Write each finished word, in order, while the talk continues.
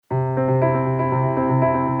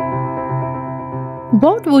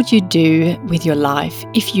What would you do with your life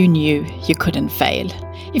if you knew you couldn't fail?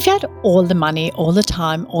 If you had all the money, all the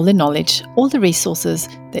time, all the knowledge, all the resources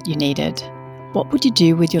that you needed, what would you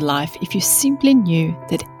do with your life if you simply knew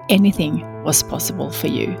that anything was possible for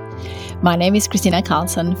you? My name is Kristina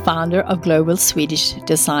Karlsson, founder of global Swedish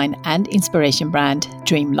design and inspiration brand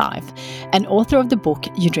Dream Life, and author of the book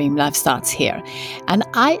Your Dream Life Starts Here. And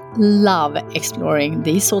I love exploring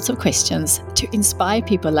these sorts of questions to inspire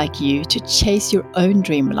people like you to chase your own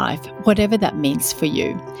dream life, whatever that means for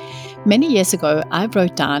you. Many years ago, I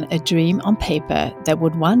wrote down a dream on paper that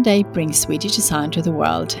would one day bring Swedish design to the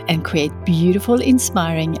world and create beautiful,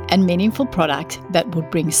 inspiring, and meaningful products that would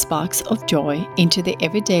bring sparks of joy into the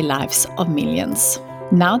everyday lives of millions.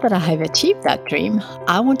 Now that I have achieved that dream,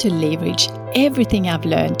 I want to leverage everything I've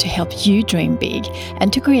learned to help you dream big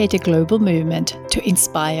and to create a global movement to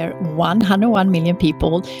inspire 101 million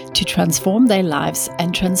people to transform their lives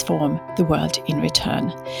and transform the world in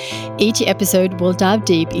return. Each episode will dive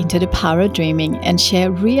deep into the power of dreaming and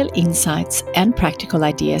share real insights and practical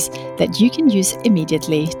ideas that you can use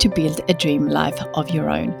immediately to build a dream life of your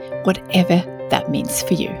own, whatever that means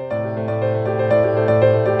for you.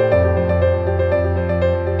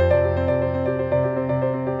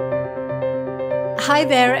 Hi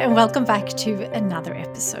there and welcome back to another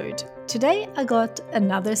episode. Today I got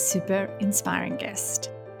another super inspiring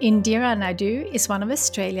guest. Indira Naidoo is one of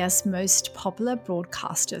Australia's most popular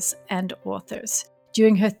broadcasters and authors.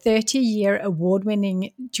 During her 30-year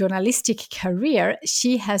award-winning journalistic career,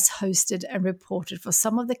 she has hosted and reported for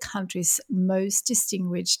some of the country's most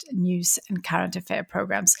distinguished news and current affair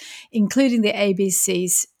programs, including the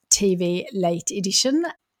ABC's TV Late Edition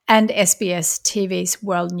and SBS TV's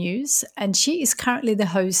World News, and she is currently the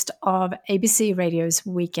host of ABC Radio's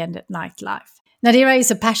Weekend Nightlife. Indira is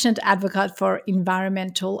a passionate advocate for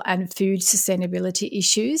environmental and food sustainability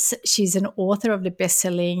issues. She's an author of the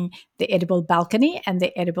best-selling The Edible Balcony and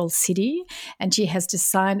The Edible City, and she has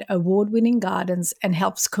designed award-winning gardens and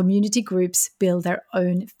helps community groups build their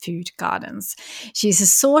own food gardens. She's a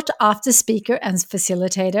sought-after speaker and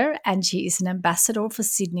facilitator, and she is an ambassador for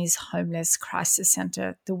Sydney's homeless crisis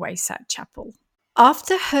centre, the Wayside Chapel.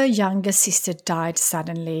 After her younger sister died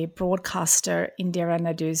suddenly, broadcaster Indira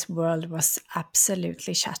Naidoo's world was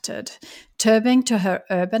absolutely shattered. Turning to her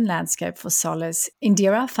urban landscape for solace,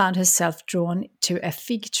 Indira found herself drawn to a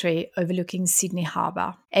fig tree overlooking Sydney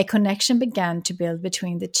Harbour. A connection began to build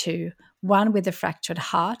between the two, one with a fractured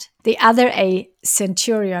heart, the other a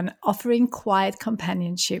centurion offering quiet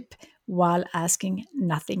companionship while asking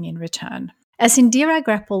nothing in return. As Indira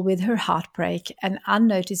grappled with her heartbreak, an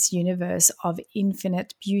unnoticed universe of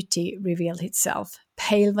infinite beauty revealed itself.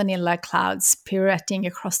 Pale vanilla clouds pirouetting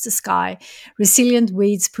across the sky, resilient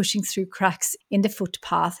weeds pushing through cracks in the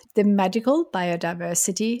footpath, the magical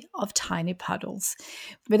biodiversity of tiny puddles.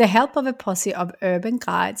 With the help of a posse of urban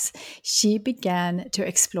guides, she began to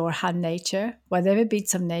explore how nature, whatever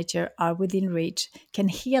bits of nature are within reach, can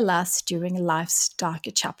heal us during life's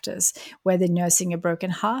darker chapters, whether nursing a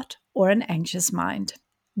broken heart or an anxious mind.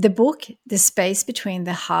 The book, The Space Between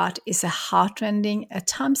the Heart, is a heartrending, at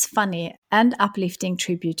times funny and uplifting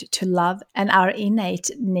tribute to love and our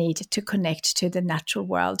innate need to connect to the natural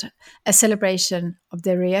world, a celebration of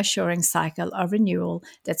the reassuring cycle of renewal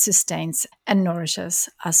that sustains and nourishes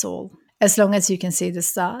us all. As long as you can see the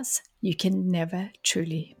stars, you can never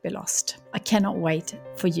truly be lost. I cannot wait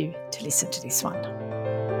for you to listen to this one.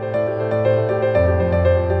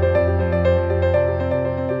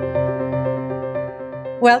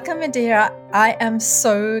 Welcome, Indira. I am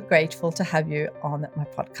so grateful to have you on my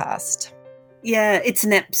podcast. Yeah, it's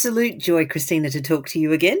an absolute joy, Kristina, to talk to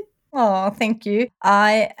you again. Oh, thank you.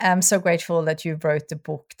 I am so grateful that you wrote the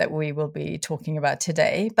book that we will be talking about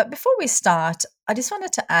today. But before we start, I just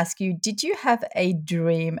wanted to ask you, did you have a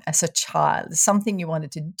dream as a child? Something you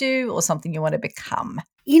wanted to do or something you want to become?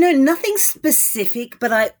 You know, nothing specific,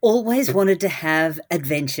 but I always wanted to have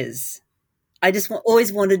adventures. I just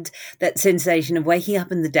always wanted that sensation of waking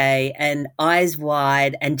up in the day and eyes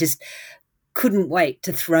wide and just couldn't wait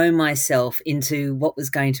to throw myself into what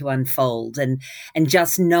was going to unfold and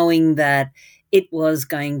just knowing that it was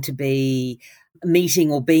going to be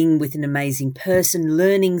meeting or being with an amazing person,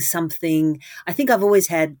 learning something. I think I've always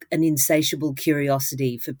had an insatiable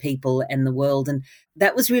curiosity for people and the world, and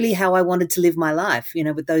that was really how I wanted to live my life, you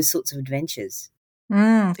know, with those sorts of adventures.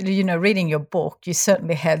 Reading your book, you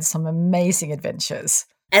certainly had some amazing adventures.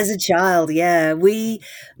 As a child, yeah. We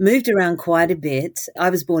moved around quite a bit. I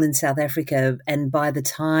was born in South Africa, and by the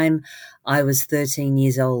time I was 13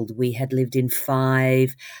 years old. We had lived in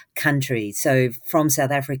 5 countries. So from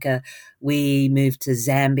South Africa, we moved to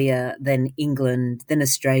Zambia, then England, then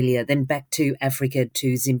Australia, then back to Africa,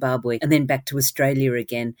 to Zimbabwe, and then back to Australia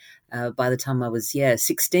again. By the time I was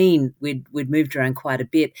 16, we'd moved around quite a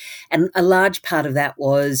bit, and a large part of that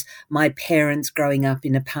was my parents growing up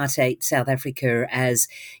in apartheid South Africa as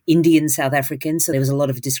Indian South Africans. So there was a lot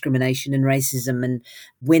of discrimination and racism, and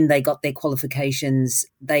when they got their qualifications,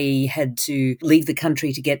 they had to leave the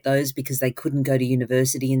country to get those because they couldn't go to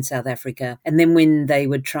university in South Africa. And then when they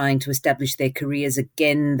were trying to establish their careers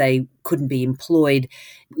again, they couldn't be employed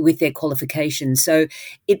with their qualifications. So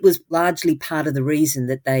it was largely part of the reason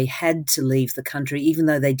that they had to leave the country, even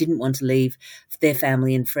though they didn't want to leave their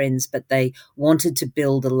family and friends, but they wanted to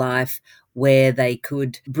build a life where they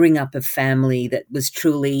could bring up a family that was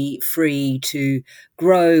truly free to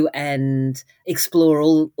grow and explore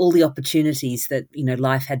all the opportunities that,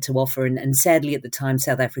 life had to offer. And sadly, at the time,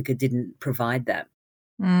 South Africa didn't provide that.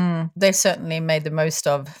 They certainly made the most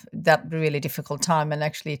of that really difficult time and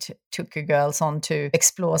actually took you girls on to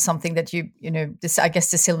explore something that I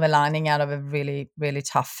guess the silver lining out of a really, really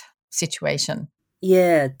tough situation.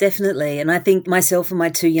 Yeah, definitely. And I think myself and my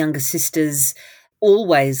 2 younger sisters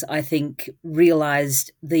always, I think,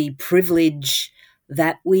 realized the privilege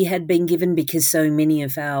that we had been given, because so many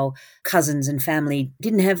of our cousins and family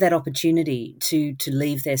didn't have that opportunity to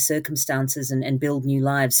leave their circumstances and build new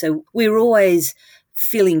lives. So we were always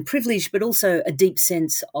feeling privileged, but also a deep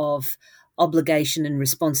sense of obligation and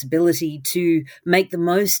responsibility to make the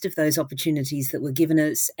most of those opportunities that were given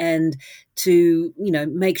us, and to,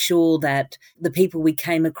 make sure that the people we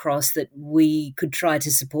came across, that we could try to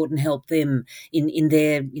support and help them in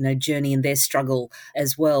their, journey and their struggle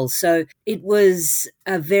as well. So it was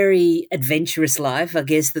a very adventurous life, I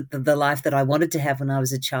guess, the life that I wanted to have when I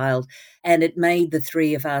was a child. And it made the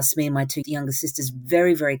 3 of us, me and my 2 younger sisters,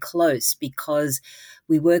 very, very close, because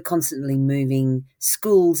we were constantly moving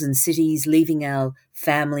schools and cities, leaving our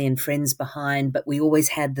family and friends behind, but we always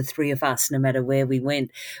had the 3 of us no matter where we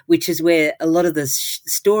went, which is where a lot of the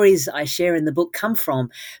stories I share in the book come from,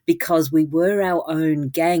 because we were our own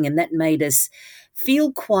gang, and that made us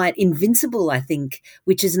feel quite invincible, I think,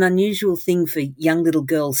 which is an unusual thing for young little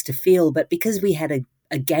girls to feel. But because we had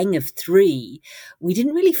a gang of 3, we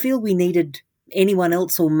didn't really feel we needed anyone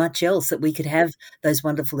else or much else, that we could have those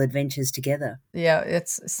wonderful adventures together. Yeah, it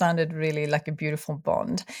sounded really like a beautiful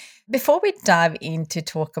bond. Before we dive in to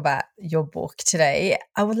talk about your book today,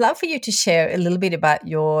 I would love for you to share a little bit about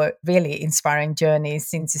your really inspiring journey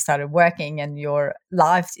since you started working, and your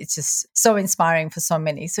life. It's just so inspiring for so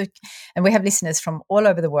many. So, and we have listeners from all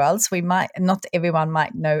over the world, so not everyone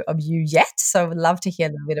might know of you yet. So I would love to hear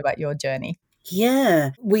a little bit about your journey.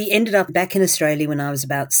 Yeah, we ended up back in Australia when I was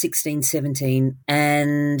about 16, 17,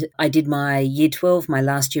 and I did my year 12, my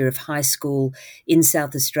last year of high school, in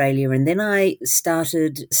South Australia. And then I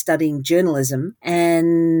started studying journalism,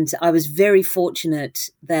 and I was very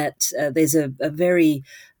fortunate that there's a very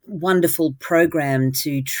wonderful program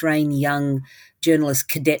to train young journalist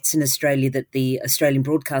cadets in Australia that the Australian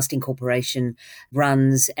Broadcasting Corporation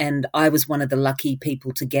runs. And I was one of the lucky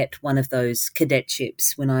people to get one of those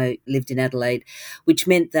cadetships when I lived in Adelaide, which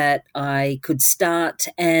meant that I could start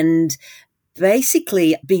and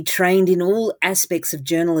basically be trained in all aspects of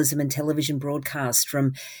journalism and television broadcast,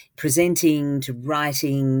 from presenting to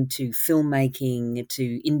writing to filmmaking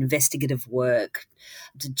to investigative work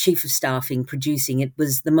to chief of staffing, producing. It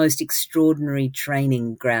was the most extraordinary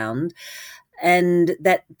training ground. And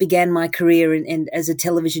that began my career as a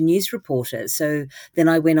television news reporter. So then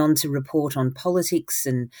I went on to report on politics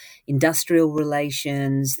and industrial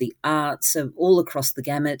relations, the arts, so all across the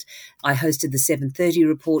gamut. I hosted the 7:30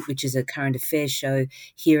 Report, which is a current affairs show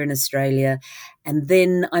here in Australia. And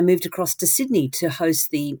then I moved across to Sydney to host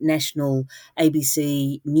the national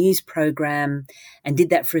ABC news program, and did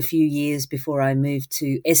that for a few years before I moved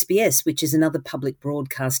to SBS, which is another public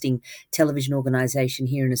broadcasting television organisation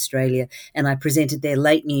here in Australia. And I presented their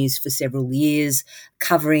late news for several years,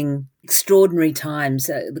 covering extraordinary times,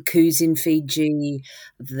 the coups in Fiji,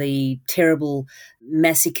 the terrible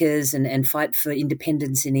massacres and fight for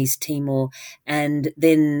independence in East Timor, and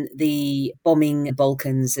then the bombing in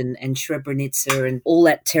Balkans and Srebrenica and all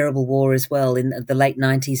that terrible war as well in the late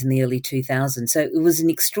 90s and the early 2000s. So it was an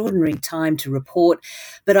extraordinary time to report.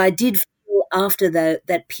 But I did feel after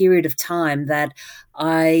that period of time that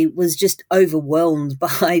I was just overwhelmed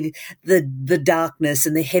by the darkness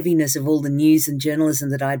and the heaviness of all the news and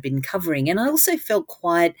journalism that I'd been covering. And I also felt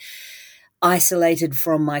quite isolated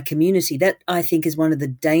from my community. That, I think, is one of the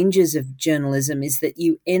dangers of journalism, is that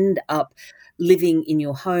you end up living in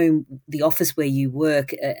your home, the office where you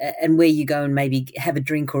work, and where you go and maybe have a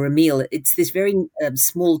drink or a meal. It's this very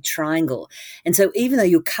small triangle. And so even though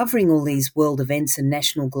you're covering all these world events and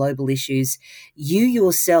national global issues, you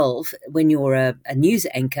yourself, when you're a news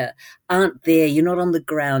anchor, aren't there. You're not on the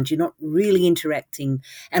ground. You're not really interacting.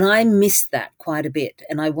 And I missed that quite a bit.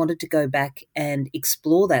 And I wanted to go back and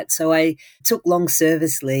explore that. So I took long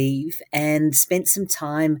service leave and spent some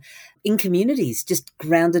time in communities, just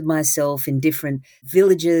grounded myself in different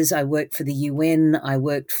villages. I worked for the UN. I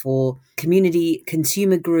worked for community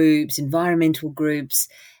consumer groups, environmental groups,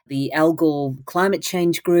 the Al Gore climate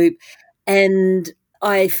change group. And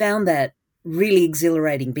I found that really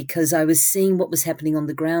exhilarating because I was seeing what was happening on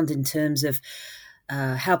the ground in terms of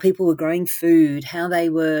how people were growing food, how they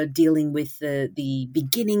were dealing with the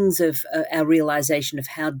beginnings of our realization of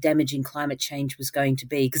how damaging climate change was going to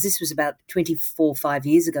be, because this was about 5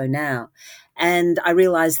 years ago now. And I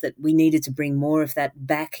realized that we needed to bring more of that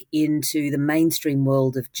back into the mainstream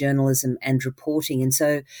world of journalism and reporting. And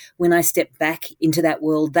so when I stepped back into that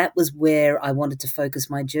world, that was where I wanted to focus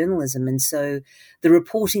my journalism. And so the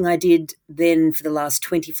reporting I did then for the last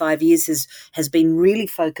 25 years has been really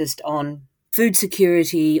focused on food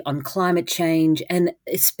security, on climate change, and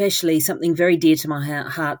especially something very dear to my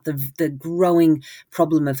heart, the growing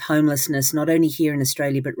problem of homelessness, not only here in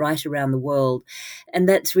Australia, but right around the world. And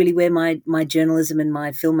that's really where my journalism and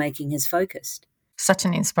my filmmaking has focused. Such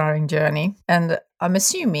an inspiring journey. And I'm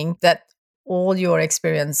assuming that all your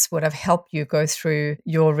experience would have helped you go through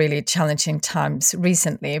your really challenging times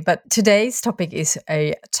recently. But today's topic is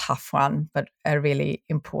a tough one, but a really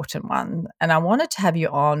important one. And I wanted to have you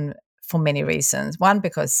on for many reasons. One,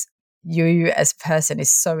 because you as a person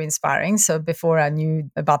is so inspiring. So before I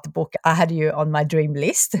knew about the book, I had you on my dream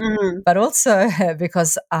list. But also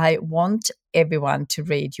because I want everyone to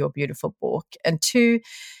read your beautiful book. And two,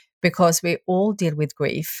 because we all deal with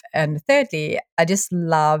grief. And thirdly, I just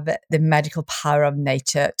love the magical power of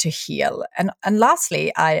nature to heal. And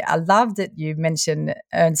lastly, I love that you mentioned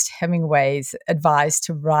Ernest Hemingway's advice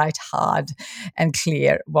to write hard and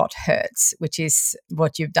clear what hurts, which is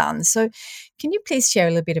what you've done. So can you please share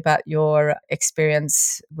a little bit about your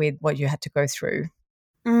experience with what you had to go through?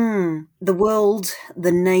 The world,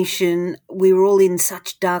 the nation, we were all in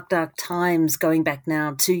such dark, dark times going back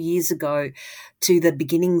now 2 years ago to the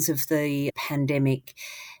beginnings of the pandemic.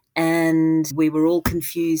 And we were all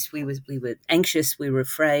confused. We were anxious. We were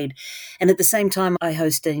afraid. And at the same time, I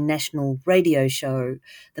host a national radio show,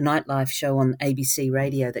 the Nightlife show on ABC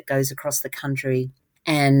Radio that goes across the country.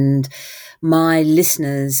 And my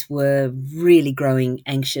listeners were really growing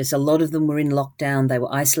anxious. A lot of them were in lockdown. They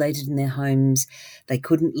were isolated in their homes. They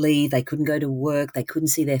couldn't leave. They couldn't go to work. They couldn't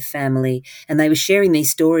see their family. And they were sharing these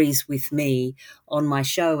stories with me on my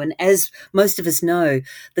show. And as most of us know,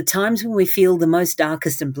 the times when we feel the most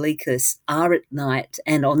darkest and bleakest are at night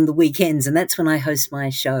and on the weekends. And that's when I host my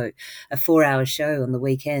show, a 4-hour show on the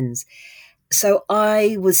weekends. So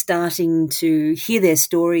I was starting to hear their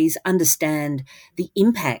stories, understand the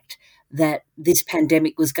impact that this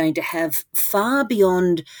pandemic was going to have far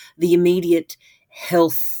beyond the immediate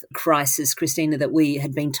health crisis, Christina, that we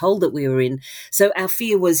had been told that we were in. So our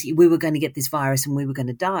fear was we were going to get this virus and we were going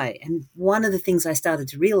to die. And one of the things I started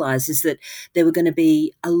to realize is that there were going to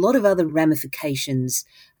be a lot of other ramifications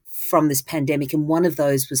from this pandemic, and one of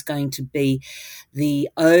those was going to be the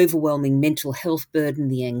overwhelming mental health burden,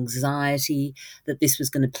 the anxiety that this was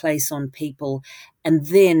going to place on people, and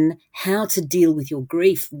then how to deal with your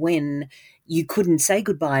grief when you couldn't say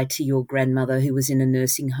goodbye to your grandmother who was in a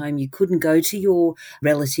nursing home. You couldn't go to your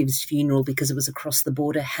relative's funeral because it was across the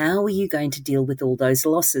border. How are you going to deal with all those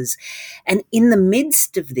losses? And in the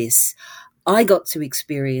midst of this, I got to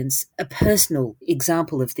experience a personal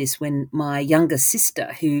example of this when my younger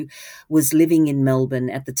sister, who was living in Melbourne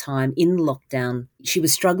at the time in lockdown, she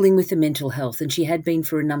was struggling with the mental health, and she had been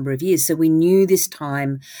for a number of years. So we knew this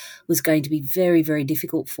time was going to be very, very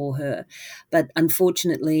difficult for her. But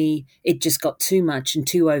unfortunately, it just got too much and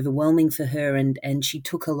too overwhelming for her, and she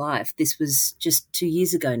took her life. This was just 2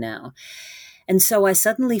 years ago now. And so I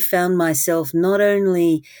suddenly found myself not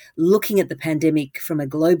only looking at the pandemic from a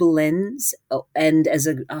global lens and as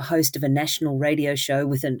a host of a national radio show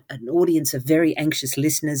with an audience of very anxious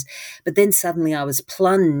listeners, but then suddenly I was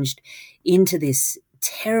plunged into this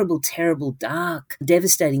terrible, terrible, dark,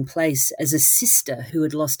 devastating place as a sister who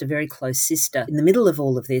had lost a very close sister in the middle of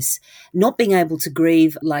all of this, not being able to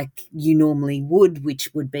grieve like you normally would, which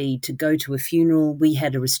would be to go to a funeral. We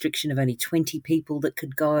had a restriction of only 20 people that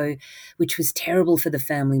could go, which was terrible for the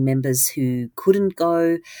family members who couldn't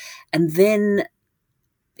go. And then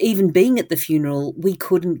even being at the funeral, we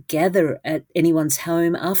couldn't gather at anyone's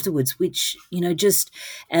home afterwards, which, just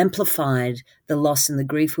amplified the loss and the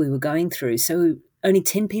grief we were going through. So only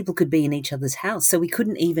 10 people could be in each other's house. So we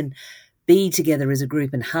couldn't even be together as a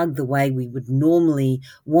group and hug the way we would normally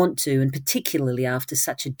want to, and particularly after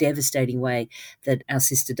such a devastating way that our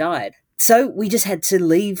sister died. So we just had to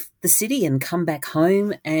leave the city and come back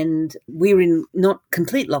home, and we were in not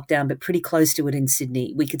complete lockdown, but pretty close to it in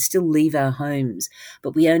Sydney. We could still leave our homes,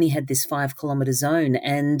 but we only had this 5-kilometre zone.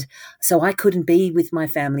 And so I couldn't be with my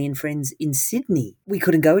family and friends in Sydney. We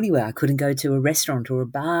couldn't go anywhere. I couldn't go to a restaurant or a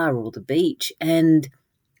bar or the beach. And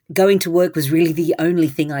going to work was really the only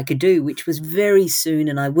thing I could do, which was very soon,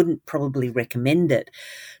 and I wouldn't probably recommend it.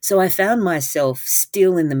 So I found myself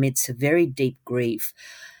still in the midst of very deep grief,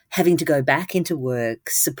 having to go back into work,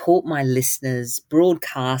 support my listeners,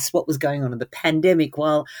 broadcast what was going on in the pandemic,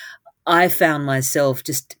 while I found myself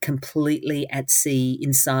just completely at sea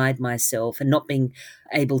inside myself and not being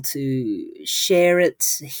able to share it,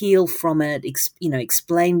 heal from it,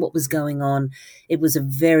 explain what was going on. It was a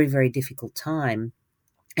very, very difficult time.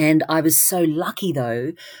 And I was so lucky,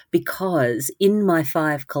 though, because in my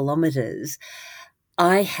 5 kilometres,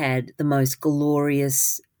 I had the most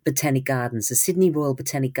glorious Botanic Gardens. The Sydney Royal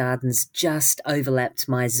Botanic Gardens just overlapped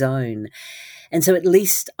my zone. And so at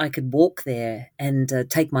least I could walk there and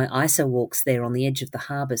take my ISO walks there on the edge of the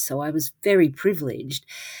harbour. So I was very privileged.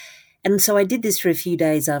 And so I did this for a few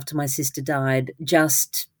days after my sister died,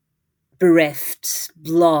 just bereft,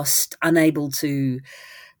 lost, unable to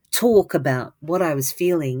talk about what I was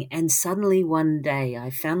feeling. And suddenly one day I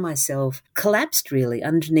found myself collapsed really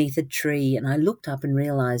underneath a tree, and I looked up and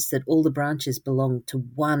realised that all the branches belonged to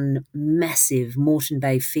one massive Moreton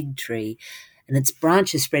Bay fig tree, and its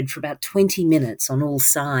branches spread for about 20 minutes on all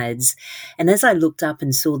sides. And as I looked up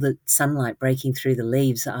and saw the sunlight breaking through the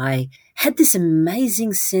leaves, I had this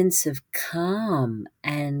amazing sense of calm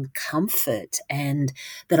and comfort, and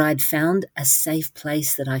that I'd found a safe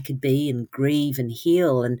place that I could be and grieve and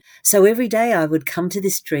heal. And so every day I would come to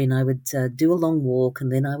this tree and I would do a long walk,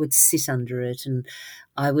 and then I would sit under it and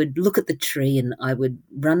I would look at the tree and I would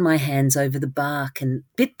run my hands over the bark, and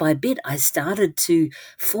bit by bit I started to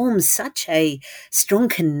form such a strong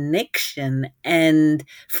connection and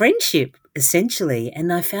friendship, essentially.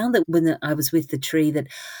 And I found that when I was with the tree that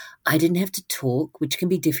I didn't have to talk, which can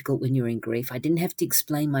be difficult when you're in grief. I didn't have to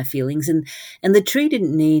explain my feelings, and the tree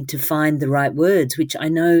didn't need to find the right words, which I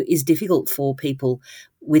know is difficult for people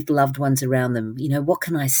with loved ones around them. What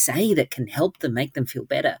can I say that can help them, make them feel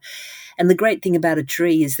better? And the great thing about a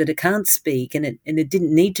tree is that it can't speak, and it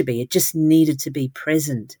didn't need to be. It just needed to be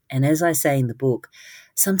present. And as I say in the book,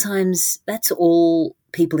 sometimes that's all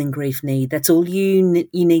people in grief need. That's all you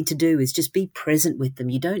need to do, is just be present with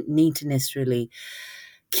them. You don't need to necessarily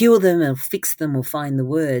cure them or fix them or find the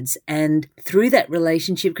words. And through that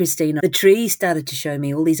relationship, Christina, the tree started to show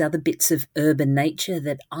me all these other bits of urban nature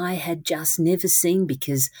that I had just never seen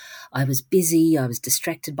because I was busy, I was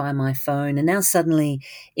distracted by my phone. And now suddenly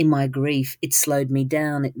in my grief, it slowed me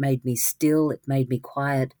down, it made me still, it made me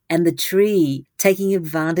quiet. And the tree, taking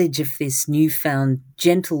advantage of this newfound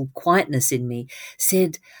gentle quietness in me,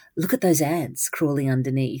 said, look at those ants crawling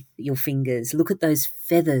underneath your fingers. Look at those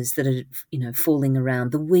feathers that are, falling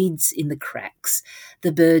around, the weeds in the cracks,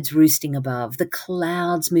 the birds roosting above, the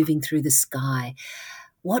clouds moving through the sky.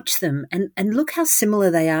 Watch them and look how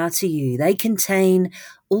similar they are to you. They contain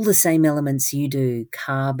all the same elements you do,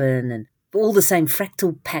 carbon and all the same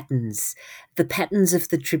fractal patterns. The patterns of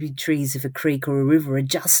the tributaries of a creek or a river are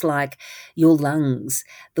just like your lungs.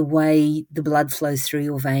 The way the blood flows through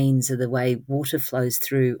your veins or the way water flows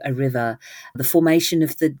through a river. The formation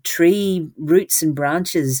of the tree roots and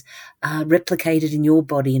branches are replicated in your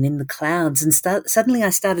body and in the clouds. And suddenly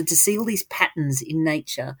I started to see all these patterns in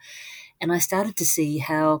nature, and I started to see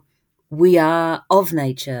how we are of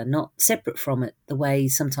nature, not separate from it, the way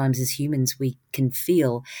sometimes as humans we can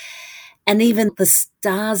feel. And even the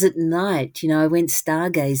stars at night, I went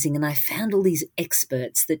stargazing and I found all these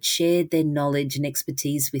experts that shared their knowledge and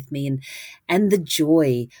expertise with me, and the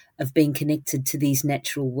joy of being connected to these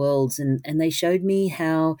natural worlds. And they showed me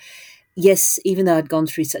how, yes, even though I'd gone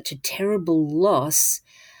through such a terrible loss,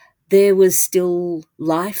 there was still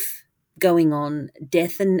life going on.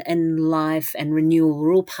 Death and life and renewal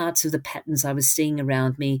were all parts of the patterns I was seeing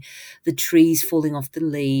around me, the trees falling off the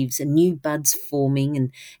leaves and new buds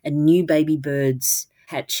forming and new baby birds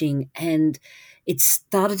hatching. And it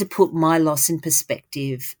started to put my loss in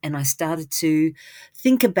perspective, and I started to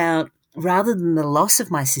think about, rather than the loss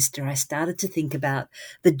of my sister, I started to think about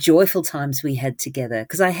the joyful times we had together,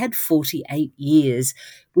 because I had 48 years,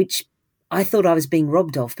 which I thought I was being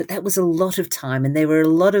robbed of, but that was a lot of time, and there were a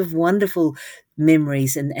lot of wonderful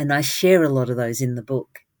memories, and I share a lot of those in the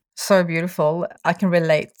book. So beautiful. I can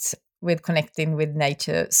relate with connecting with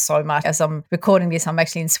nature so much. As I'm recording this, I'm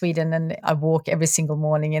actually in Sweden and I walk every single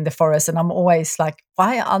morning in the forest, and I'm always like,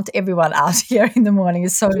 why aren't everyone out here in the morning?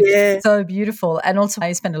 It's so beautiful. And also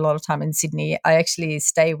I spend a lot of time in Sydney. I actually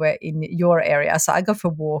stay in your area. So I go for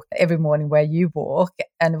a walk every morning where you walk.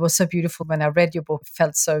 And it was so beautiful when I read your book. It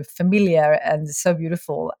felt so familiar and so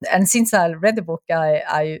beautiful. And since I read the book,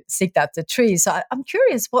 I seeked out the tree. So I'm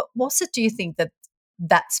curious, what was it, do you think,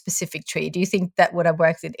 that specific tree? Do you think that would have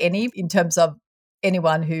worked in terms of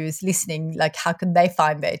anyone who's listening? Like, how can they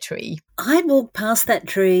find their tree? I walked past that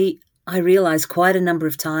tree, I realised, quite a number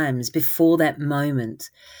of times before that moment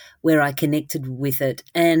where I connected with it.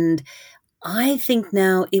 And I think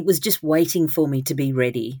now it was just waiting for me to be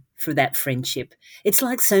ready for that friendship. It's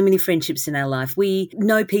like so many friendships in our life. We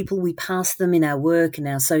know people, we pass them in our work and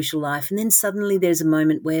our social life, and then suddenly there's a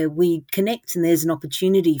moment where we connect and there's an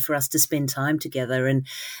opportunity for us to spend time together, and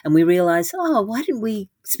we realise, oh, why didn't we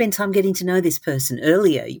spend time getting to know this person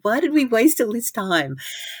earlier? Why did we waste all this time?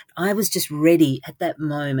 I was just ready at that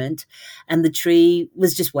moment, and the tree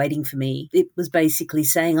was just waiting for me. It was basically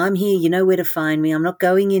saying, I'm here, you know where to find me, I'm not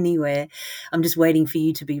going anywhere, I'm just waiting for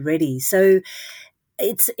you to be ready. So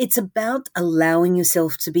it's about allowing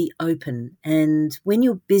yourself to be open. And when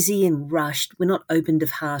you're busy and rushed, we're not opened of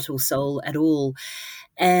heart or soul at all.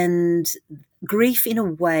 And grief, in a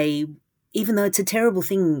way, even though it's a terrible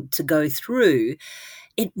thing to go through,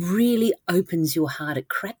 it really opens your heart. It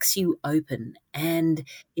cracks you open and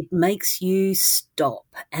it makes you stop,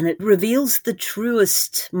 and it reveals the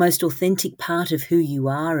truest, most authentic part of who you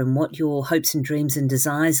are and what your hopes and dreams and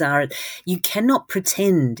desires are. You cannot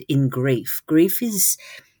pretend in grief. Grief is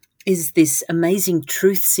this amazing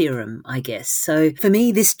truth serum, I guess. So for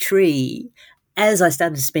me, this tree, as I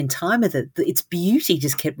started to spend time with it, its beauty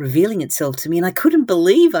just kept revealing itself to me, and I couldn't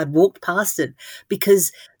believe I'd walked past it,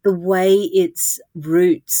 because the way its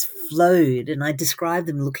roots flowed, and I described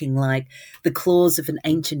them looking like the claws of an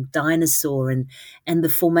ancient dinosaur, and the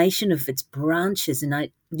formation of its branches, and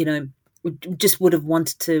I, just would have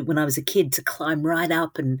wanted to, when I was a kid, to climb right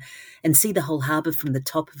up and see the whole harbour from the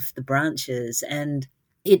top of the branches. And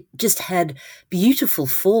it just had beautiful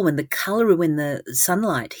form, and the colour when the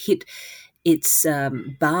sunlight hit its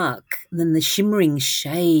bark, and then the shimmering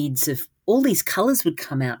shades of all these colours would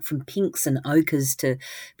come out, from pinks and ochres to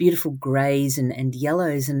beautiful greys and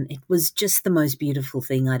yellows, and it was just the most beautiful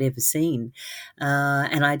thing I'd ever seen.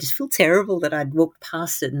 And I just feel terrible that I'd walked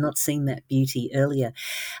past it and not seen that beauty earlier.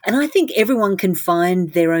 And I think everyone can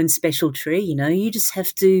find their own special tree, you just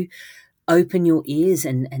have to open your ears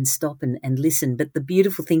and stop and listen. But the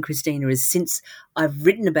beautiful thing, Christina, is since I've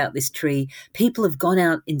written about this tree, people have gone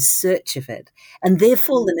out in search of it and they've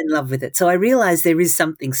fallen in love with it. So I realize there is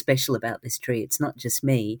something special about this tree. It's not just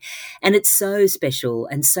me. And it's so special.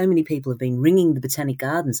 And so many people have been ringing the Botanic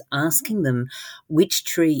Gardens, asking them which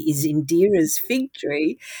tree is Indira's fig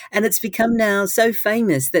tree. And it's become now so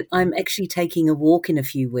famous that I'm actually taking a walk in a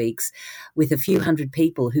few weeks with a few hundred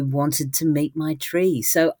people who wanted to meet my tree.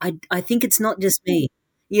 So I think it's not just me.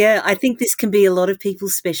 Yeah, I think this can be a lot of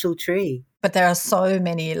people's special tree. But there are so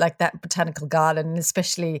many, like that botanical garden,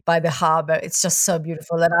 especially by the harbour. It's just so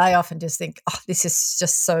beautiful. And I often just think, oh, this is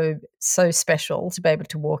just so special to be able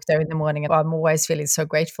to walk there in the morning. And I'm always feeling so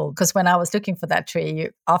grateful, because when I was looking for that tree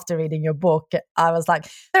after reading your book, I was like,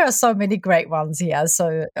 there are so many great ones here.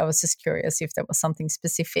 So I was just curious if there was something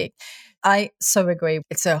specific. I so agree.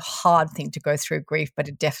 It's a hard thing to go through grief, but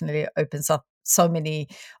it definitely opens up so many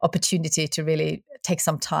opportunity to really take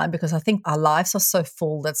some time, because I think our lives are so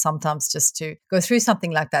full that sometimes just to go through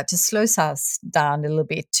something like that just slows us down a little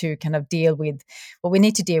bit to kind of deal with what we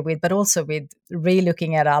need to deal with, but also with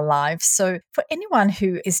re-looking at our lives. So for anyone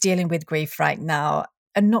who is dealing with grief right now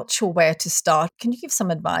and not sure where to start, can you give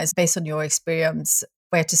some advice based on your experience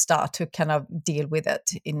where to start to kind of deal with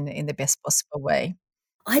it in the best possible way?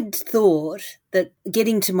 I'd thought that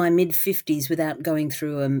getting to my mid-50s without going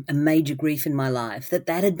through a major grief in my life, that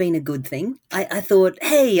had been a good thing. I thought,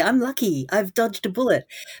 hey, I'm lucky. I've dodged a bullet,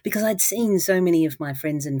 because I'd seen so many of my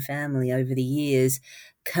friends and family over the years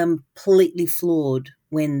completely floored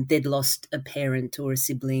when they'd lost a parent or a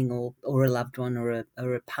sibling or a loved one or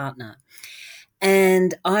a partner.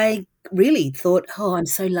 And I really thought, oh, I'm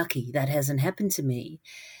so lucky that hasn't happened to me.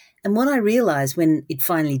 And what I realised when it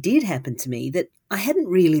finally did happen to me, that I hadn't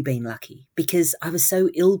really been lucky, because I was so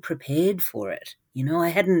ill prepared for it. I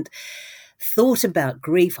hadn't thought about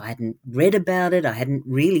grief. I hadn't read about it. I hadn't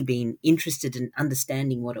really been interested in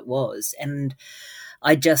understanding what it was. And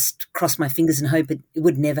I just cross my fingers and hope it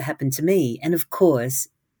would never happen to me. And of course,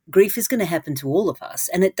 grief is going to happen to all of us.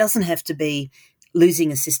 And it doesn't have to be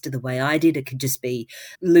losing a sister the way I did. It could just be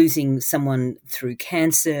losing someone through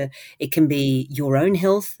cancer. It can be your own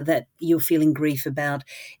health that you're feeling grief about.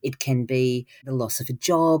 It can be the loss of a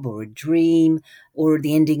job or a dream or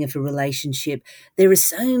the ending of a relationship. There are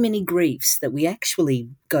so many griefs that we actually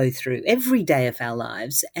go through every day of our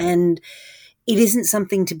lives. And it isn't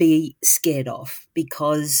something to be scared of,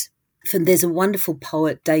 because there's a wonderful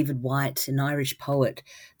poet, David Whyte, an Irish poet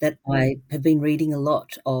that I have been reading a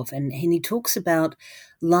lot of, and he talks about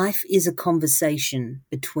life is a conversation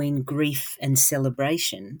between grief and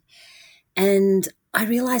celebration. And I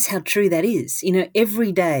realize how true that is.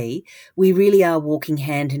 Every day we really are walking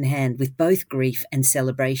hand in hand with both grief and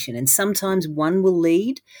celebration. And sometimes one will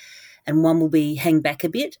lead and one will be hang back a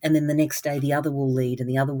bit, and then the next day the other will lead and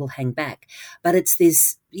the other will hang back. But it's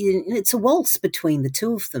a waltz between the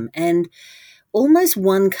two of them, and almost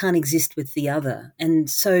one can't exist with the other. And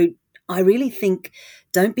so I really think,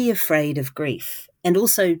 don't be afraid of grief. And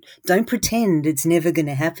also, don't pretend it's never going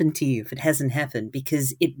to happen to you if it hasn't happened,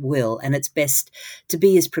 because it will. And it's best to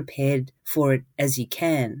be as prepared for it as you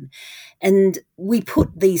can. And we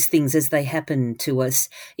put these things as they happen to us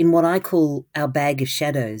in what I call our bag of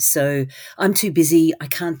shadows. So I'm too busy. I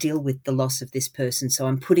can't deal with the loss of this person. So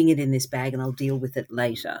I'm putting it in this bag and I'll deal with it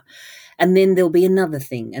later. And then there'll be another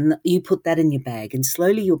thing, and you put that in your bag, and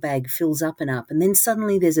slowly your bag fills up and up. And then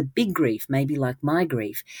suddenly there's a big grief, maybe like my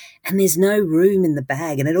grief, and there's no room in the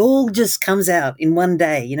bag, and it all just comes out in one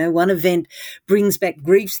day. One event brings back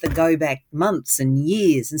griefs that go back months and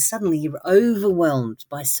years, and suddenly you're overwhelmed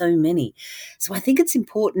by so many. So I think it's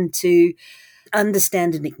important to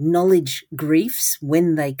understand and acknowledge griefs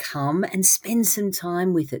when they come and spend some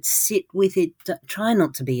time with it, sit with it, try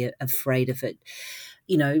not to be afraid of it.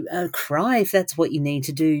 Cry if that's what you need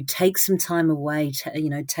to do. Take some time away,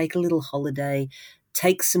 take a little holiday,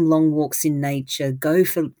 take some long walks in nature, go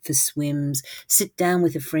for swims, sit down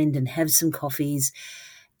with a friend and have some coffees,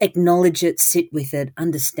 acknowledge it, sit with it,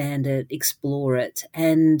 understand it, explore it,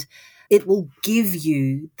 and it will give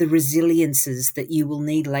you the resiliences that you will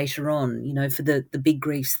need later on, for the big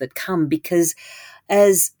griefs that come. Because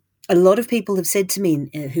as a lot of people have said to me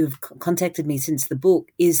who've contacted me since the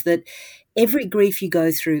book, is that every grief you go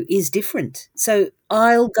through is different. So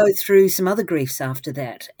I'll go through some other griefs after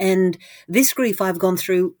that. And this grief I've gone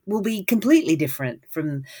through will be completely different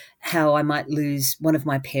from how I might lose one of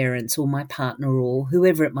my parents or my partner or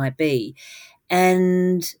whoever it might be.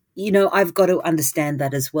 And I've got to understand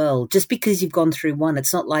that as well. Just because you've gone through one,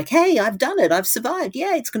 it's not like, hey, I've done it, I've survived.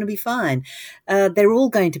 Yeah, it's going to be fine. They're all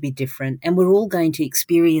going to be different, and we're all going to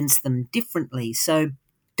experience them differently. So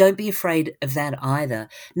don't be afraid of that either.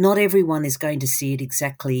 Not everyone is going to see it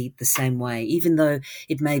exactly the same way, even though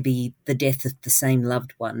it may be the death of the same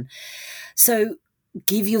loved one. So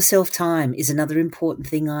give yourself time is another important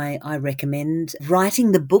thing I recommend.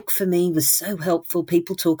 Writing the book for me was so helpful.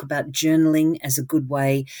 People talk about journaling as a good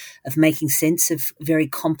way of making sense of very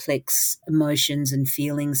complex emotions and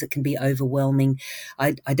feelings that can be overwhelming.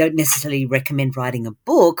 I don't necessarily recommend writing a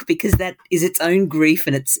book, because that is its own grief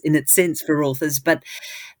and it's in its sense for authors. But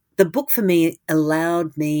the book for me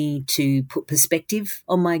allowed me to put perspective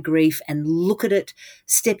on my grief and look at it,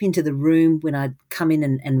 step into the room when I'd come in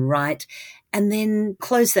and write, and then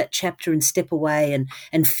close that chapter and step away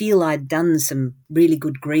and feel I'd done some really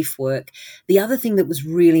good grief work. The other thing that was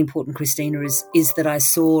really important, Christina, is that I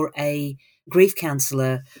saw a grief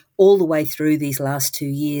counsellor all the way through these last 2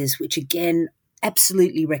 years, which again,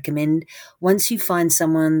 absolutely recommend. Once you find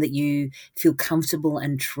someone that you feel comfortable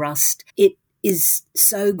and trust, it is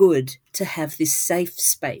so good to have this safe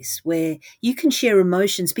space where you can share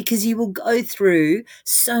emotions, because you will go through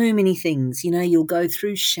so many things. You'll go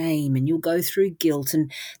through shame and you'll go through guilt,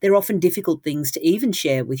 and they're often difficult things to even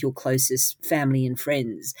share with your closest family and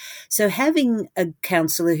friends. So having a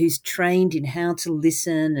counsellor who's trained in how to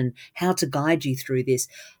listen and how to guide you through this,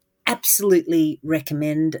 absolutely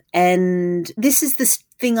recommend. And this is the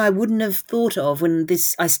thing I wouldn't have thought of when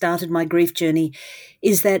I started my grief journey,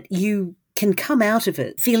 is that you can come out of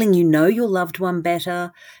it feeling your loved one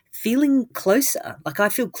better, feeling closer. Like I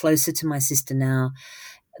feel closer to my sister now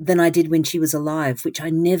than I did when she was alive, which I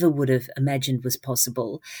never would have imagined was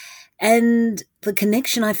possible. And the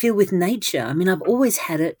connection I feel with nature, I mean, I've always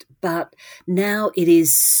had it, but now it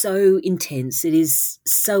is so intense. It is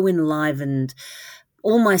so enlivened.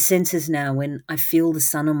 All my senses now, when I feel the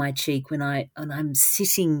sun on my cheek, when I'm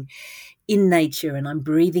sitting in nature and I'm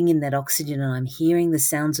breathing in that oxygen and I'm hearing the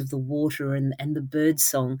sounds of the water and the bird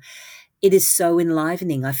song, it is so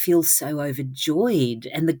enlivening. I feel so overjoyed,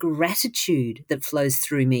 and the gratitude that flows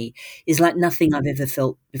through me is like nothing I've ever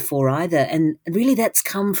felt before either. And really that's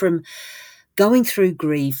come from going through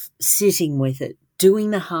grief, sitting with it,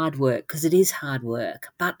 doing the hard work, because it is hard work.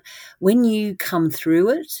 But when you come through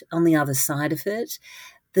it, on the other side of it,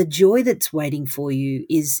 the joy that's waiting for you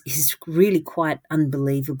is really quite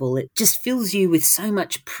unbelievable. It just fills you with so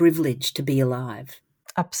much privilege to be alive.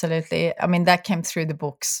 Absolutely. I mean, that came through the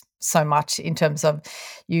books so much in terms of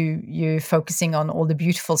you focusing on all the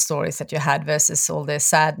beautiful stories that you had versus all the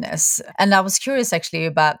sadness. And I was curious actually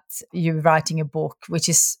about you writing a book, which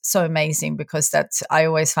is so amazing, because I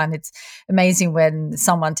always find it amazing when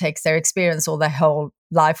someone takes their experience or their whole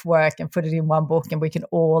life work and put it in one book and we can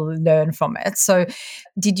all learn from it. So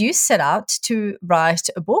did you set out to write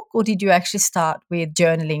a book, or did you actually start with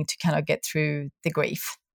journaling to kind of get through the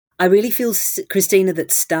grief? I really feel, Christina, that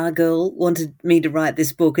Stargirl wanted me to write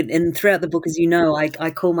this book. And throughout the book, as you know,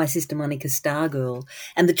 I call my sister Monica Stargirl.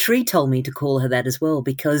 And the tree told me to call her that as well,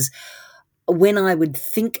 because when I would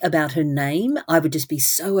think about her name, I would just be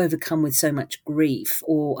so overcome with so much grief,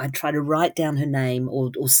 or I'd try to write down her name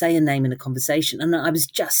or say a name in a conversation. And I was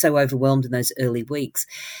just so overwhelmed in those early weeks.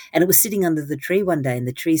 And it was sitting under the tree one day, and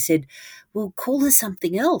the tree said, well, call her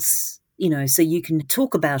something else, so you can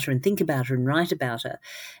talk about her and think about her and write about her.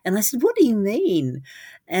 And I said, what do you mean?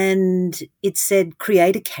 And it said,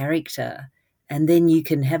 create a character, and then you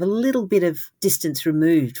can have a little bit of distance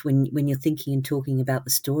removed when you're thinking and talking about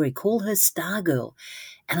the story. Call her Stargirl.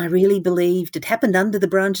 And I really believed it happened under the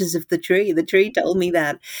branches of the tree. The tree told me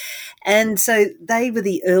that. And so they were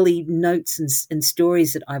the early notes and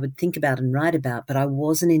stories that I would think about and write about, but I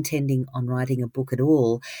wasn't intending on writing a book at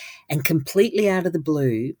all. And completely out of the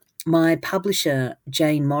blue, my publisher,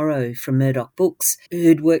 Jane Morrow from Murdoch Books,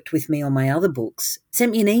 who'd worked with me on my other books,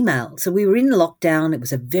 sent me an email. So we were in lockdown. It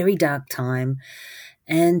was a very dark time.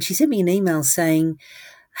 And she sent me an email saying,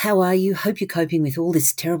 how are you? Hope you're coping with all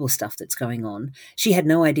this terrible stuff that's going on. She had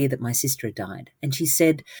no idea that my sister had died. And she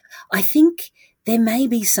said, I think there may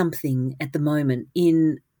be something at the moment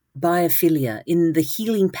in biophilia, in the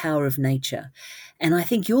healing power of nature. And I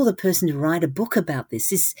think you're the person to write a book about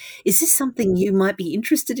this. Is this something you might be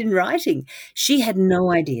interested in writing? She had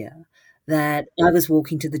no idea that I was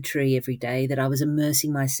walking to the tree every day, that I was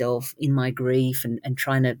immersing myself in my grief and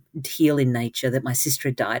trying to heal in nature, that my sister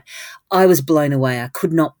had died. I was blown away. I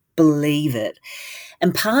could not believe it.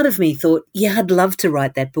 And part of me thought, yeah, I'd love to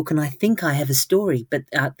write that book, and I think I have a story. But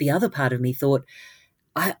the other part of me thought,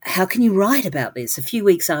 how can you write about this a few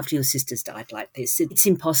weeks after your sister's died like this? It's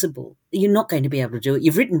impossible. You're not going to be able to do it.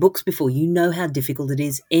 You've written books before. You know how difficult it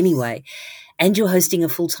is anyway. And you're hosting a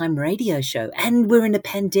full-time radio show. And we're in a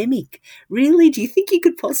pandemic. Really? Do you think you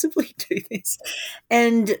could possibly do this?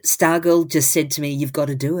 And Stargirl just said to me, you've got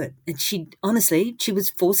to do it. And she was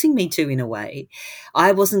forcing me to in a way.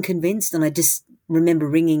 I wasn't convinced, and I just remember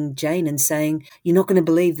ringing Jane and saying, you're not going to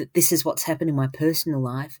believe that this is what's happened in my personal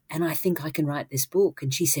life, and I think I can write this book.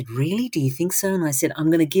 And she said, really? Do you think so? And I said, I'm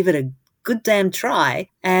going to give it a good damn try.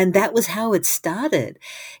 And that was how it started.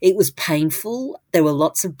 It was painful. There were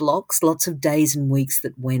lots of blocks, lots of days and weeks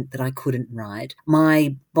that went that I couldn't write.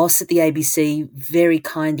 My boss at the ABC very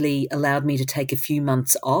kindly allowed me to take a few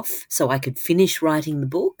months off so I could finish writing the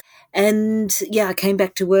book. And yeah, I came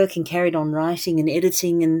back to work and carried on writing and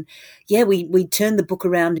editing. And yeah, we turned the book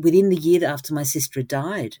around within the year after my sister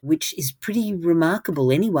died, which is pretty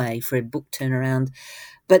remarkable anyway for a book turnaround.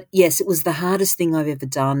 But yes, it was the hardest thing I've ever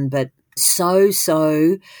done, but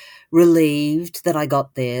so relieved that I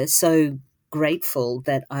got there, so grateful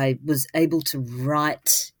that I was able to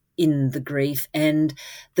write in the grief. And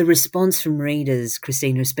the response from readers,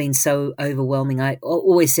 Christina, has been so overwhelming. I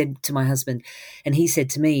always said to my husband, and he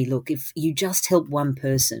said to me, look, if you just help one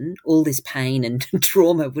person, all this pain and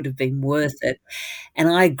trauma would have been worth it. And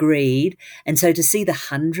I agreed. And so to see the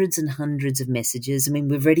hundreds and hundreds of messages, I mean,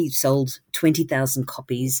 we've already sold 20,000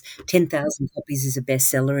 copies. 10,000 copies is a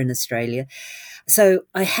bestseller in Australia. So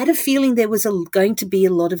I had a feeling there was going to be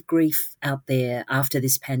a lot of grief out there after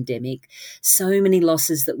this pandemic. So many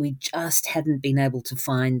losses that we just hadn't been able to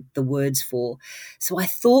find the words for. So I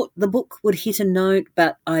thought the book would hit a note,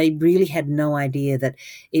 but I really had no idea that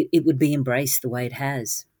it would be embraced the way it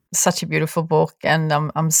has. Such a beautiful book, and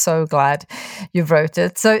I'm so glad you wrote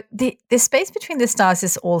it. So the Space Between the Stars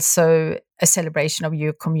is also a celebration of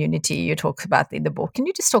your community you talk about in the book. Can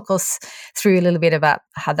you just talk us through a little bit about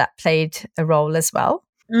how that played a role as well?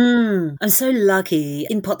 I'm so lucky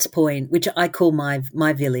in Potts Point, which I call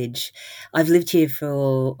my village. I've lived here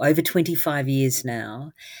for over 25 years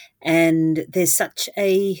now, and there's such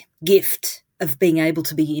a gift of being able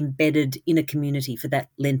to be embedded in a community for that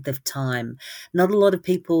length of time. Not a lot of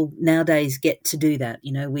people nowadays get to do that.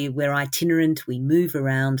 You know, we're itinerant, we move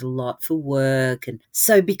around a lot for work. And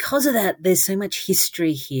so because of that, there's so much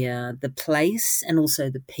history here, the place and also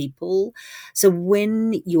the people. So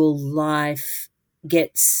when your life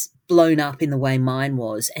gets blown up in the way mine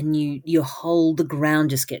was, and the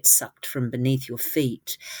ground just gets sucked from beneath your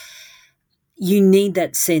feet, you need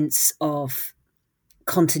that sense of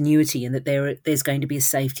continuity, and that there's going to be a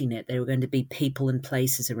safety net. There are going to be people and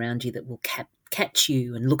places around you that will catch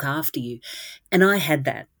you and look after you. And I had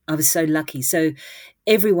that. I was so lucky. So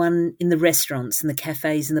everyone in the restaurants and the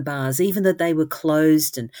cafes and the bars, even though they were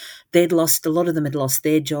closed and a lot of them had lost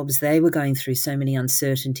their jobs, they were going through so many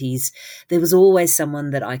uncertainties. There was always someone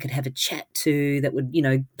that I could have a chat to that would, you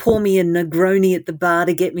know, pour me a Negroni at the bar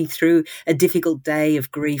to get me through a difficult day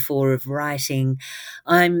of grief or of writing.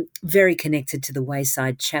 I'm very connected to the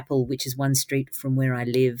Wayside Chapel, which is one street from where I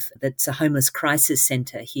live. That's a homeless crisis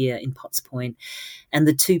centre here in Potts Point. And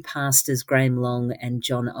the two pastors, Graham Long and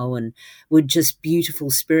John Owen, were just beautiful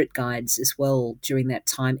spirit guides as well during that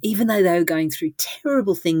time, even though they were going through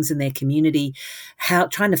terrible things in their community,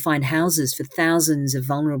 trying to find houses for thousands of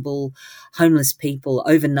vulnerable homeless people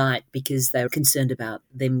overnight because they were concerned about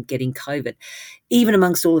them getting COVID. Even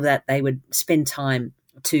amongst all of that, they would spend time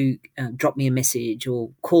to drop me a message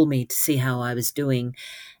or call me to see how I was doing.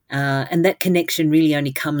 And that connection really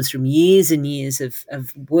only comes from years and years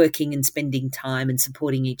of working and spending time and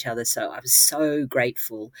supporting each other. So I was so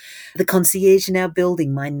grateful. The concierge in our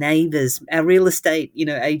building, my neighbours, our real estate,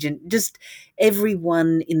 agent, just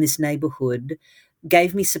everyone in this neighbourhood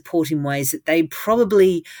gave me support in ways that they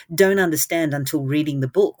probably don't understand until reading the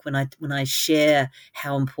book, when I share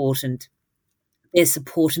how important their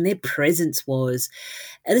support and their presence was.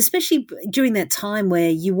 And especially during that time where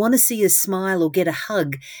you want to see a smile or get a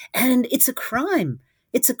hug, and it's a crime.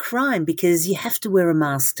 It's a crime because you have to wear a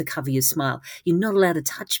mask to cover your smile. You're not allowed to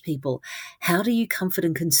touch people. How do you comfort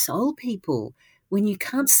and console people when you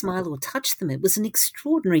can't smile or touch them? It was an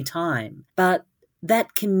extraordinary time. But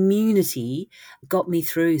that community got me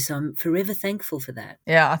through, so I'm forever thankful for that.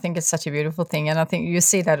 Yeah, I think it's such a beautiful thing, and I think you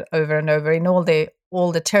see that over and over in all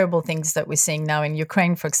the terrible things that we're seeing now in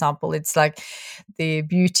Ukraine, for example. It's like the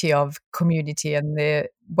beauty of community and the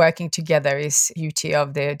working together is beauty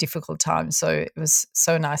of the difficult times. So it was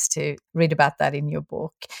so nice to read about that in your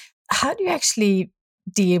book. How do you actually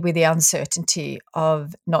deal with the uncertainty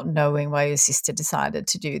of not knowing why your sister decided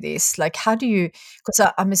to do this? Like, how do you,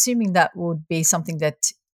 because I'm assuming that would be something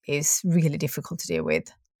that is really difficult to deal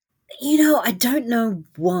with. I don't know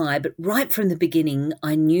why, but right from the beginning,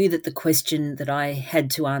 I knew that the question that I had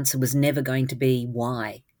to answer was never going to be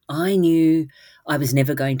why. I knew I was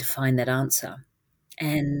never going to find that answer.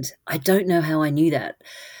 And I don't know how I knew that.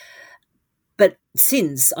 But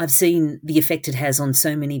since I've seen the effect it has on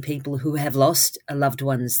so many people who have lost loved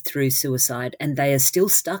ones through suicide, and they are still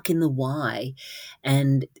stuck in the why,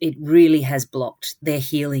 and it really has blocked their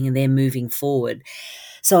healing and their moving forward.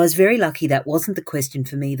 So I was very lucky that wasn't the question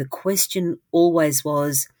for me. The question always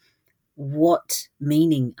was, what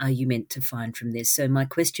meaning are you meant to find from this? So my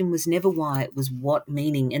question was never why, it was what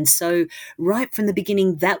meaning. And so right from the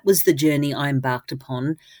beginning, that was the journey I embarked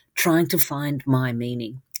upon, trying to find my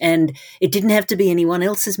meaning. And it didn't have to be anyone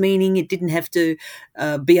else's meaning. It didn't have to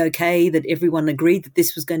be okay that everyone agreed that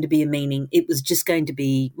this was going to be a meaning. It was just going to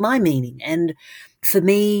be my meaning. And for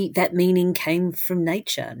me, that meaning came from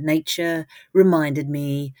nature. Nature reminded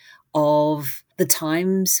me of the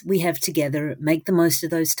times we have together, make the most of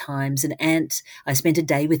those times. An ant, I spent a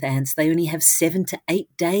day with ants. They only have 7 to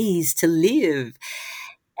 8 days to live.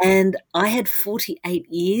 And I had 48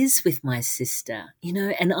 years with my sister,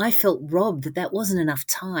 and I felt robbed that wasn't enough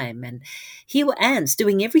time. And here were ants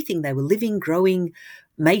doing everything. They were living, growing,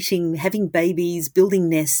 mating, having babies, building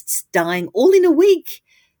nests, dying, all in a week.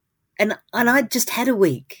 And I just had a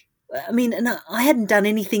week. And I hadn't done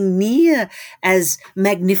anything near as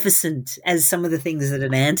magnificent as some of the things that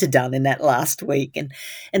an ant had done in that last week.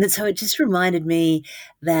 And so it just reminded me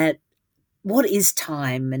that what is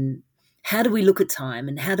time, and how do we look at time,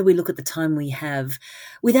 and how do we look at the time we have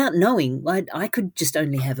without knowing? I could just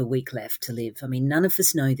only have a week left to live. None of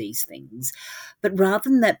us know these things. But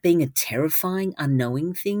rather than that being a terrifying,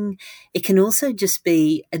 unknowing thing, it can also just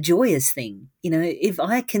be a joyous thing. If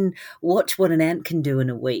I can watch what an ant can do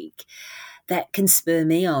in a week, that can spur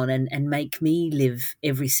me on and make me live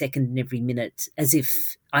every second and every minute as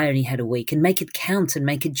if I only had a week, and make it count and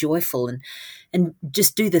make it joyful, and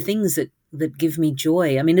just do the things that give me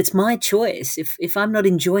joy. It's my choice. If I'm not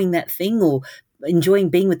enjoying that thing or enjoying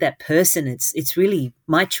being with that person, it's really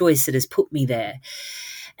my choice that has put me there.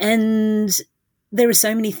 And there are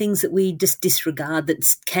so many things that we just disregard that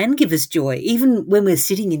can give us joy. Even when we're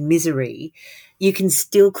sitting in misery, you can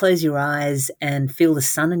still close your eyes and feel the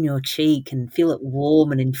sun on your cheek and feel it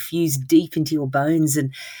warm and infuse deep into your bones.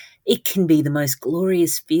 And it can be the most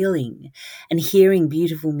glorious feeling. And hearing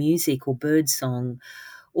beautiful music or birdsong,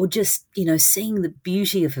 or just, seeing the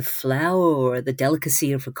beauty of a flower or the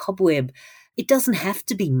delicacy of a cobweb, it doesn't have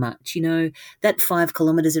to be much. That 5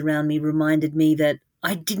 kilometers around me reminded me that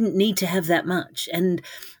I didn't need to have that much. And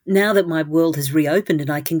now that my world has reopened and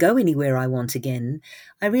I can go anywhere I want again,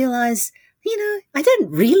 I realize, I don't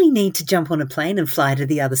really need to jump on a plane and fly to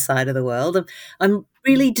the other side of the world. I'm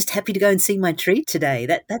really just happy to go and see my tree today.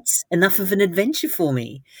 That's enough of an adventure for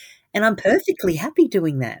me. And I'm perfectly happy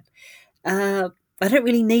doing that. I don't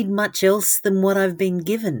really need much else than what I've been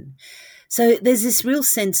given. So there's this real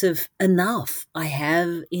sense of enough. I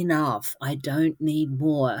have enough. I don't need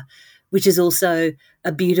more, which is also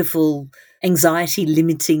a beautiful anxiety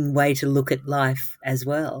limiting way to look at life as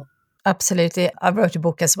well. Absolutely. I wrote a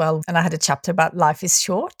book as well, and I had a chapter about life is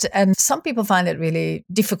short. And some people find it really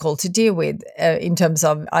difficult to deal with in terms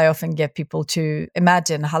of, I often get people to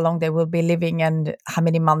imagine how long they will be living and how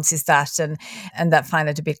many months is that, and that find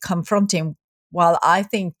it a bit confronting. While I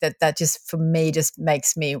think that just, for me, just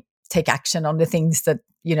makes me take action on the things that,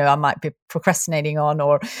 I might be procrastinating on,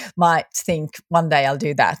 or might think one day I'll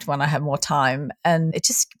do that when I have more time. And it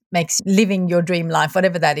just makes living your dream life,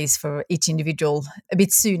 whatever that is for each individual, a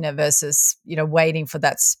bit sooner versus, waiting for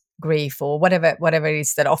that grief or whatever it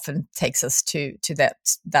is that often takes us to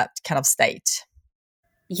that kind of state.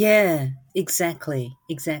 Yeah, exactly.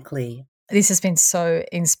 This has been so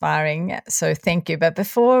inspiring. So thank you. But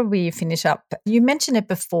before we finish up, you mentioned it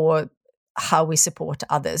before, how we support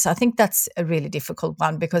others. I think that's a really difficult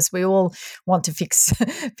one, because we all want to fix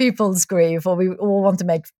people's grief, or we all want to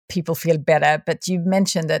make people feel better. But you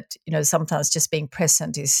mentioned that, sometimes just being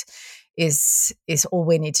present is all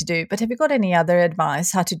we need to do. But have you got any other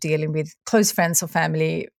advice how to dealing with close friends or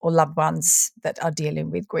family or loved ones that are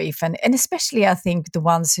dealing with grief? And especially, I think, the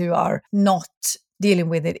ones who are not dealing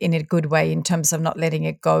with it in a good way, in terms of not letting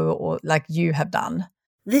it go, or like you have done.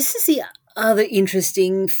 This is the other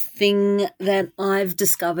interesting thing that I've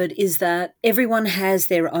discovered, is that everyone has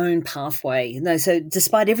their own pathway. So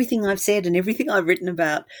despite everything I've said and everything I've written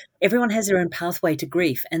about, everyone has their own pathway to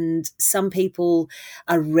grief. And some people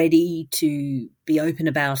are ready to be open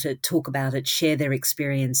about it, talk about it, share their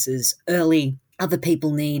experiences early. Other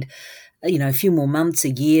people need, a few more months, a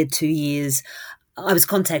year, 2 years. I was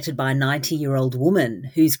contacted by a 90-year-old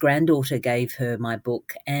woman whose granddaughter gave her my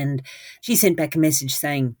book, and she sent back a message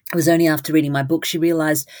saying it was only after reading my book she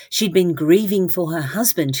realised she'd been grieving for her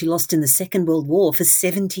husband she lost in the Second World War for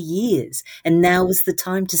 70 years, and now was the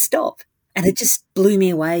time to stop. And it just blew me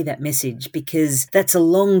away, that message, because that's a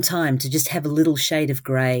long time to just have a little shade of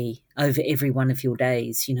grey over every one of your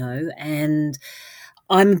days, and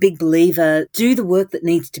I'm a big believer, do the work that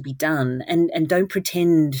needs to be done, and don't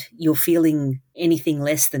pretend you're feeling anything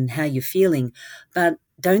less than how you're feeling, but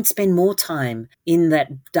don't spend more time in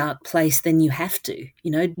that dark place than you have to.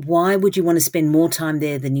 Why would you want to spend more time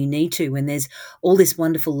there than you need to, when there's all this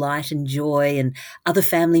wonderful light and joy and other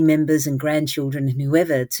family members and grandchildren and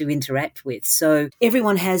whoever to interact with? So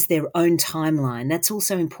everyone has their own timeline. That's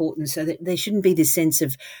also important, so that there shouldn't be this sense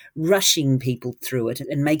of rushing people through it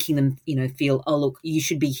and making them, feel, oh, look, you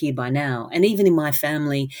should be here by now. And even in my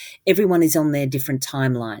family, everyone is on their different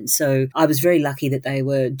timelines. So I was very lucky that they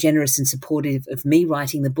were generous and supportive of me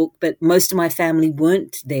writing the book, but most of my family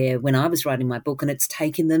weren't there when I was writing my book, and it's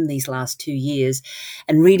taken them these last 2 years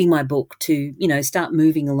and reading my book to, start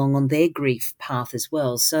moving along on their grief path as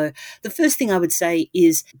well. So the first thing I would say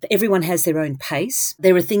is everyone has their own pace.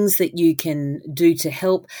 There are things that you can do to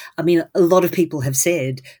help. I mean, a lot of people have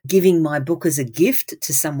said giving my book as a gift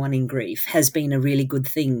to someone in grief has been a really good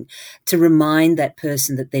thing, to remind that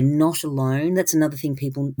person that they're not alone. That's another thing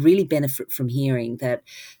people really benefit from hearing, that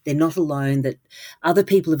they're not alone, that other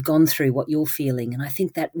people have gone through what you're feeling. And I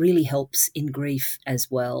think that really helps in grief as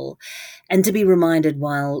well. And to be reminded,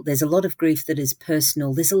 while there's a lot of grief that is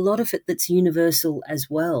personal, there's a lot of it that's universal as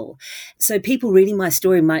well. So people reading my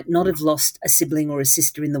story might not have lost a sibling or a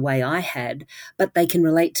sister in the way I had, but they can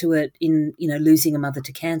relate to it in, losing a mother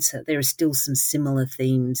to cancer. There are still some similar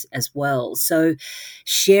themes as well. So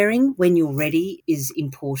sharing when you're ready is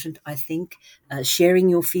important, I think. Sharing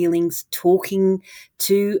your feelings, talking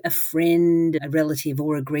to a friend, a relative,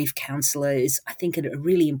 or a grief counsellor is, I think, a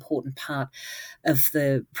really important part of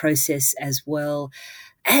the process as well.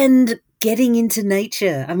 And getting into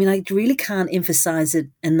nature. I mean, I really can't emphasize it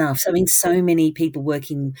enough. I mean, so many people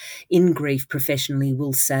working in grief professionally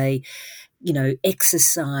will say,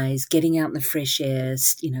 exercise, getting out in the fresh air,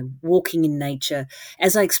 walking in nature.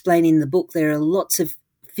 As I explain in the book, there are lots of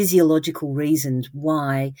physiological reasons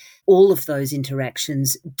why all of those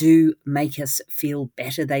interactions do make us feel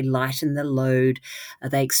better. They lighten the load,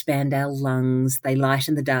 they expand our lungs, they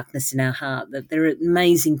lighten the darkness in our heart. They're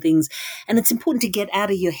amazing things. And it's important to get out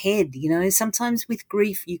of your head. Sometimes with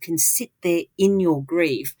grief, you can sit there in your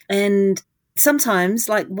grief. And sometimes,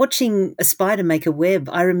 like watching a spider make a web,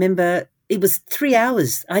 I remember it was 3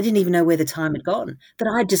 hours. I didn't even know where the time had gone, but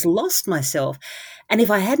I just lost myself. And if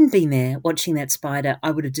I hadn't been there watching that spider,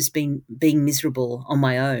 I would have just been being miserable on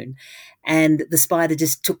my own. And the spider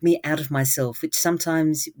just took me out of myself, which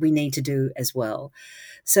sometimes we need to do as well.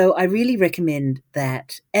 So I really recommend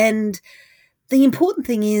that. And the important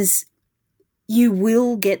thing is you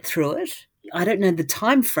will get through it. I don't know the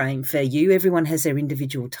time frame for you. Everyone has their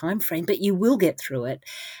individual time frame, but you will get through it.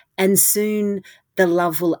 And soon the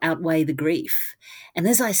love will outweigh the grief. And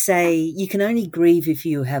as I say, you can only grieve if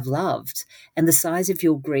you have loved. And the size of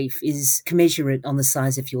your grief is commensurate on the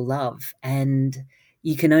size of your love. And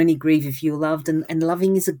you can only grieve if you're loved, and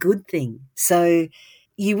loving is a good thing. So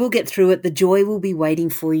you will get through it. The joy will be waiting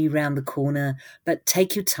for you round the corner, but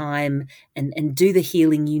take your time and do the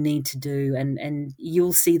healing you need to do, and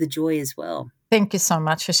you'll see the joy as well. Thank you so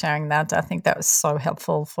much for sharing that. I think that was so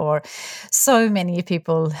helpful for so many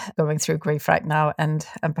people going through grief right now and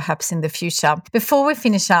perhaps in the future. Before we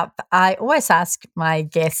finish up, I always ask my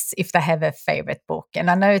guests if they have a favorite book. And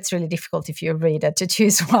I know it's really difficult if you're a reader to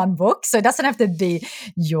choose one book. So it doesn't have to be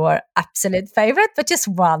your absolute favorite, but just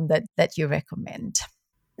one that you recommend.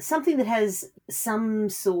 Something that has some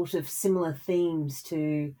sort of similar themes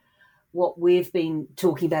to what we've been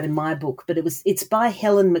talking about in my book, but it's by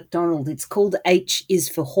Helen Macdonald. It's called H is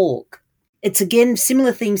for Hawk. It's, again,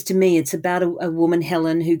 similar themes to me. It's about a woman,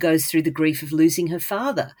 Helen, who goes through the grief of losing her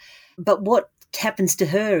father. But what happens to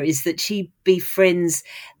her is that she befriends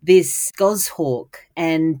this goshawk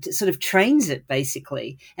and sort of trains it,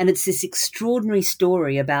 basically. And it's this extraordinary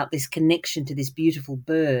story about this connection to this beautiful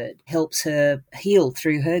bird, helps her heal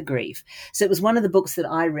through her grief. So it was one of the books that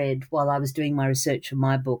I read while I was doing my research for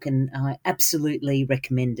my book, and I absolutely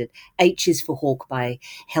recommend it. H is for Hawk by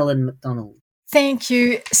Helen Macdonald. Thank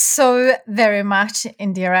you so very much,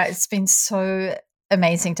 Indira. It's been so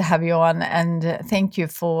amazing to have you on, and thank you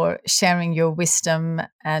for sharing your wisdom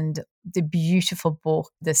and the beautiful book,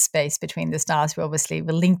 The Space Between the Stars. We obviously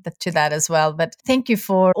will link to that as well. But thank you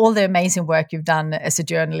for all the amazing work you've done as a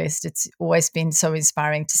journalist. It's always been so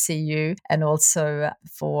inspiring to see you, and also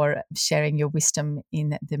for sharing your wisdom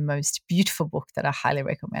in the most beautiful book that I highly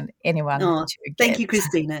recommend anyone to get. Thank you,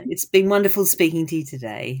 Christina. It's been wonderful speaking to you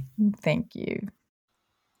today. Thank you.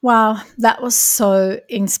 Wow, that was so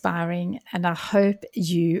inspiring, and I hope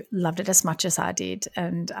you loved it as much as I did,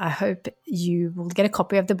 and I hope you will get a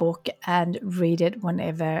copy of the book and read it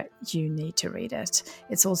whenever you need to read it.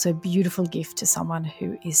 It's also a beautiful gift to someone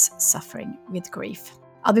who is suffering with grief.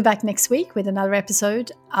 I'll be back next week with another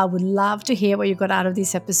episode. I would love to hear what you got out of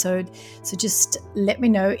this episode, so just let me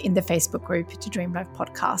know in the Facebook group, The Dream Life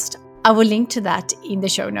Podcast. I will link to that in the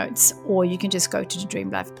show notes, or you can just go to The Dream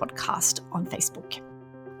Life Podcast on Facebook.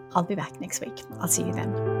 I'll be back next week. I'll see you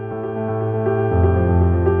then.